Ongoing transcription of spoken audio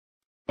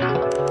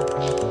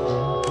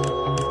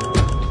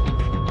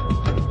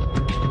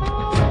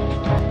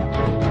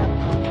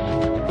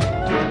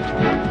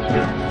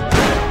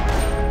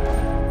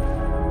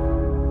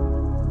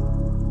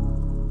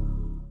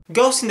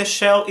Ghost in the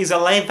Shell is a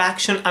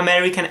live-action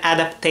American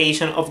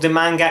adaptation of the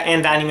manga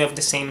and anime of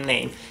the same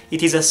name.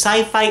 It is a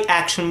sci-fi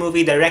action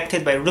movie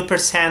directed by Rupert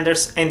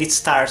Sanders and it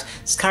stars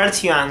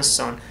Scarlett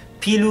Johansson,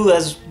 Pilou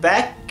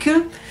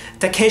Asbæk,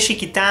 Takeshi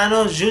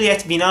Kitano,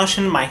 Juliette, Binoche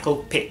and Michael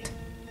Pitt.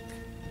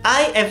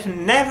 I have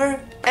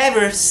never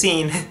ever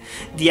seen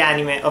the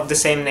anime of the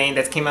same name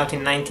that came out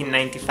in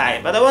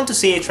 1995, but I want to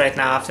see it right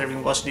now after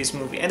having watched this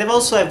movie, and I've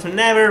also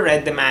never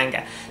read the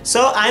manga.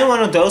 So I'm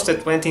one of those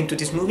that went into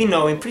this movie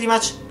knowing pretty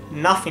much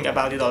nothing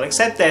about it all,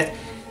 except that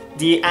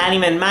the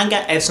anime and manga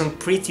have some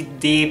pretty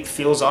deep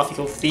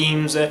philosophical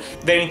themes,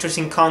 very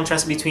interesting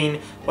contrast between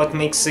what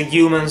makes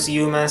humans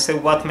humans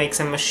and what makes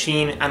a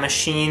machine a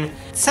machine.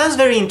 It sounds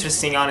very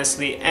interesting,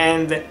 honestly,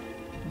 and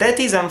that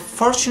is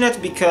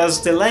unfortunate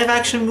because the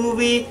live-action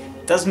movie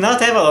does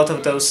not have a lot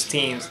of those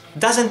themes. It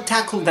doesn't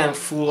tackle them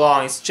full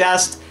on, it's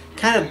just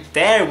kind of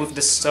there with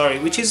the story,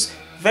 which is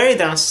very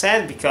darn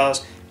sad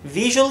because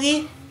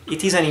visually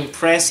it is an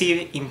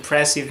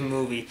impressive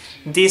movie.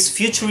 This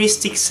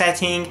futuristic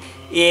setting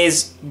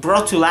is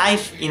brought to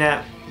life in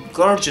a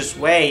gorgeous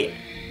way.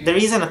 There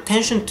is an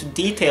attention to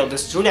detail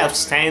that's truly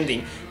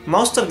outstanding.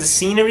 Most of the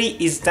scenery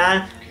is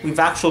done with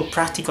actual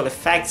practical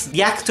effects.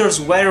 The actors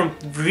were on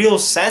real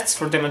sets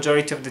for the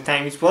majority of the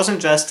time. It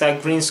wasn't just a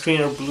green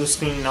screen or blue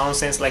screen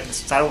nonsense like the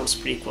Star Wars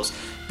prequels.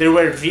 There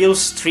were real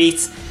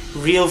streets,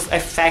 real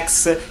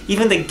effects.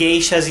 Even the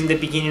geishas in the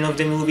beginning of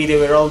the movie, they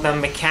were all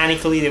done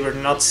mechanically, they were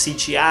not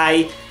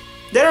CGI.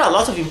 There are a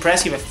lot of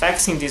impressive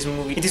effects in this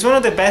movie. It is one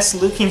of the best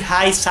looking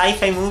high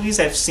sci-fi movies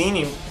I've seen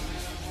in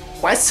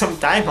quite some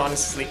time,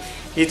 honestly.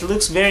 It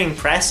looks very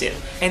impressive.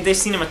 And the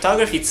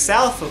cinematography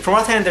itself, from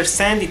what I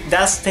understand, it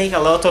does take a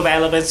lot of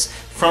elements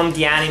from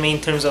the anime in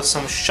terms of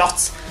some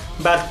shots,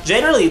 but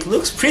generally it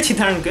looks pretty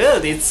darn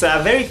good. It's a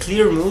very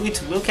clear movie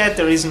to look at,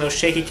 there is no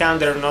shaky cam,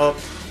 there are no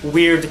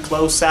weird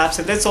close-ups,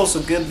 and that's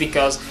also good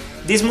because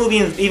this movie,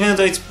 even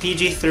though it's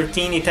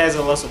PG-13, it has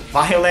a lot of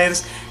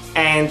violence,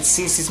 and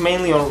since it's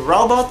mainly on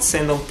robots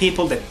and on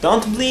people that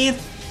don't bleed,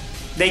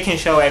 they can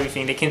show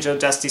everything. They can show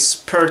just this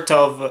spurt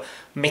of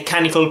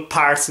mechanical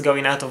parts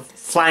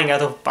flying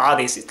out of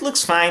bodies. It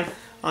looks fine.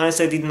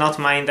 Honestly, I did not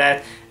mind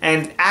that.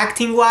 And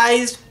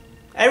acting-wise,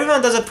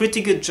 everyone does a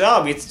pretty good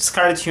job. It's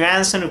Scarlett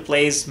Johansson who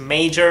plays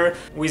Major,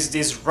 with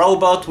this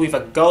robot with a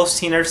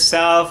ghost in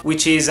herself,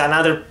 which is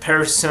another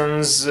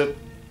person's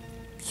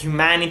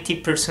humanity,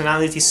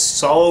 personality,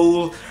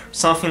 soul,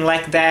 something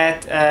like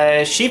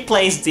that. She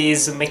plays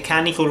this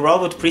mechanical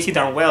robot pretty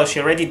darn well. She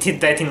already did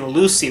that in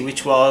Lucy,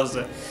 which was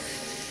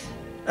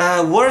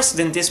worse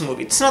than this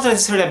movie. It's not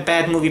necessarily a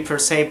bad movie per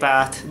se,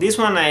 but this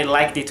one I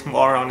liked it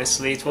more,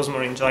 honestly. It was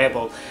more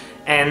enjoyable.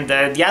 And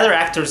the other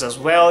actors as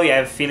well, you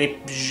have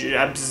Pilou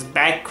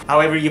Asbæk,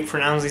 however you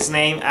pronounce his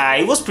name.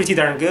 It was pretty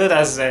darn good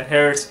as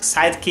her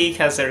sidekick,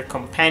 as her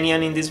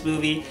companion in this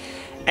movie.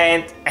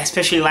 And I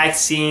especially liked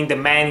seeing the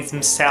man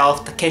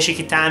himself, Takeshi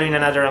Kitano, in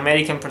another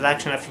American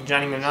production of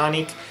Johnny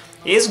Mnemonic.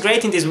 He is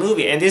great in this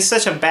movie, and he's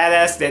such a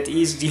badass that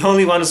he's the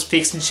only one who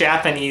speaks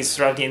Japanese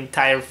throughout the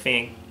entire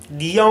thing.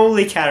 The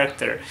only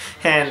character.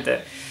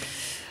 And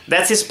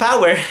that's his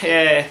power.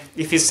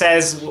 If he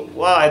says,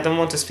 well, I don't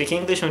want to speak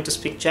English, I want to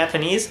speak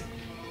Japanese,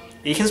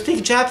 he can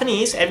speak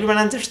Japanese, everyone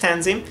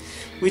understands him,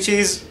 which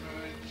is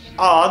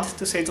odd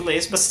to say the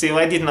least, but still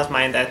I did not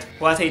mind that.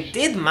 What I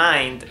did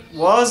mind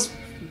was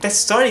the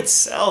story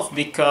itself,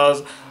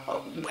 because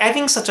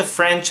having such a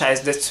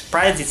franchise that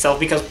prides itself,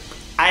 because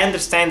I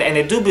understand and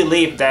I do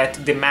believe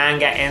that the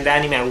manga and the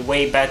anime are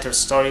way better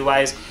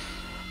story-wise,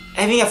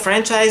 having a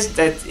franchise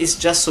that is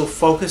just so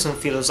focused on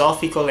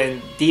philosophical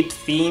and deep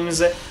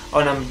themes,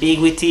 on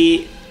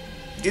ambiguity,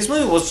 this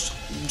movie was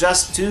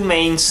just too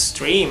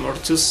mainstream or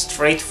too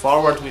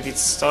straightforward with its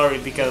story,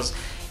 because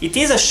it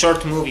is a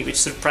short movie,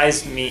 which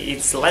surprised me.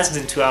 It's less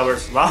than 2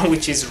 hours long,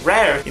 which is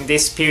rare in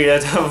this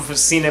period of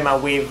cinema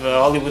with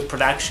Hollywood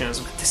productions.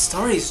 But the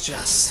story is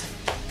just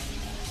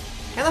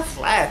kind of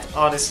flat,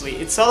 honestly.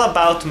 It's all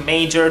about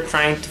Major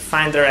trying to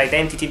find her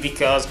identity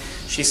because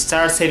she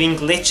starts having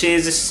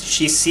glitches,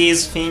 she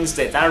sees things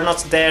that are not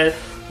there.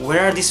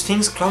 Where are these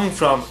things coming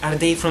from? Are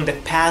they from the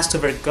past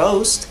of her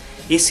ghost?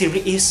 Is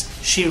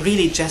she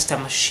really just a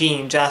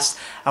machine, just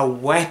a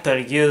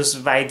weapon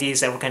used by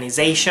this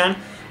organization?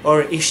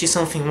 Or is she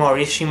something more?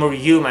 Is she more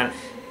human?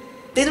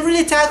 They don't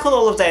really tackle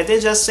all of that. They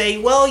just say,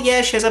 well,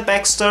 yeah, she has a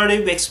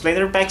backstory, we explain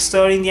her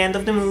backstory in the end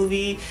of the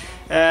movie,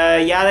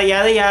 yada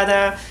yada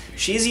yada.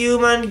 She's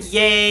human,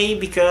 yay,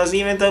 because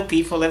even though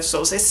people have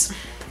souls,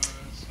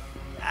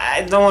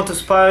 I don't want to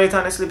spoil it,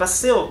 honestly, but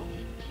still,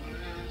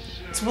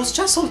 it was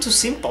just all too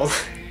simple.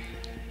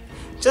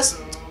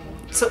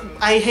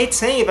 I hate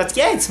saying it, but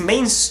yeah, it's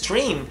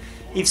mainstream.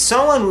 If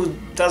someone who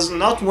does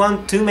not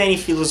want too many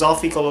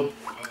philosophical,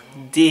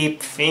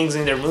 deep things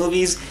in their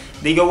movies,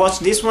 they go watch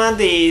this one,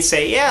 they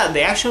say, yeah,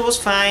 the action was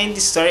fine,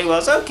 the story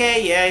was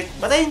okay, yeah,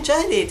 but I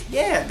enjoyed it,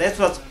 yeah, that's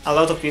what a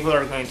lot of people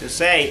are going to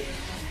say.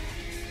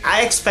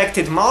 I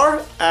expected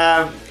more.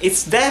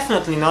 It's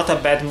definitely not a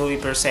bad movie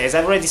per se. As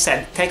I've already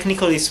said,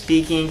 technically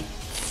speaking,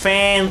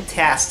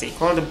 fantastic.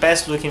 One of the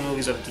best looking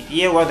movies of the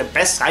year, one of the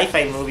best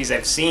sci-fi movies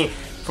I've seen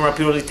from a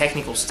purely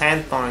technical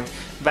standpoint.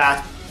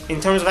 But in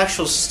terms of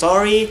actual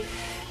story,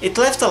 it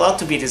left a lot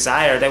to be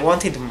desired. I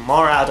wanted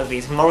more out of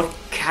it, more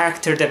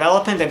character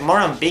development and more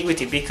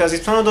ambiguity, because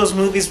it's one of those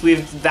movies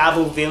with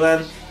double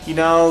villain, you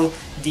know,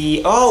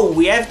 oh,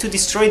 we have to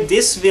destroy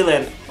this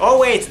villain, oh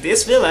wait,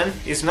 this villain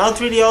is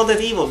not really all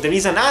that evil, there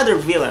is another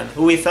villain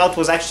who we thought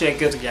was actually a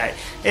good guy.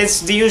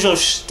 It's the usual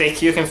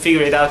shtick, you can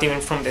figure it out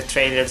even from the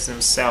trailers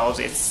themselves.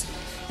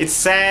 It's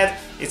sad,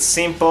 it's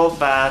simple,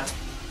 but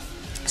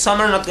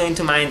some are not going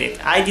to mind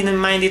it. I didn't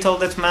mind it all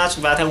that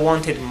much, but I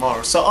wanted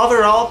more. So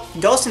overall,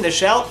 Ghost in the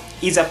Shell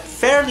is a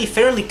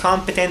fairly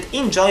competent,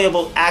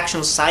 enjoyable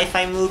action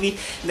sci-fi movie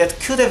that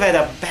could have had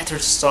a better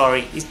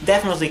story. It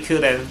definitely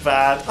could have,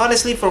 but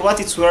honestly, for what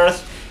it's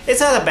worth, it's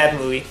not a bad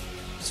movie.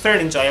 It's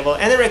fairly enjoyable,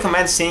 and I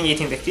recommend seeing it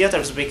in the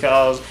theaters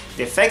because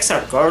the effects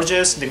are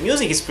gorgeous, the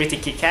music is pretty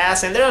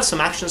kick-ass, and there are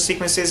some action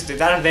sequences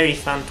that are very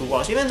fun to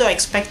watch, even though I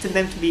expected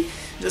them to be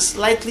just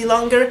slightly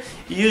longer.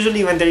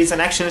 Usually when there is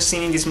an action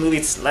scene in this movie,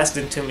 it's less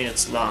than 2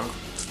 minutes long.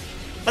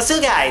 But still,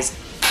 guys,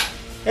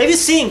 have you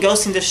seen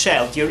Ghost in the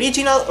Shell, the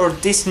original or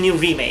this new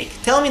remake?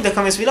 Tell me in the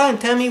comments below and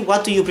tell me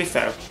what do you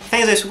prefer.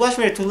 Thanks guys for watching,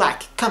 remember to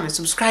like, comment,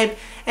 subscribe,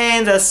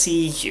 and I'll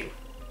see you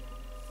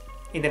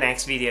in the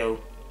next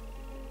video.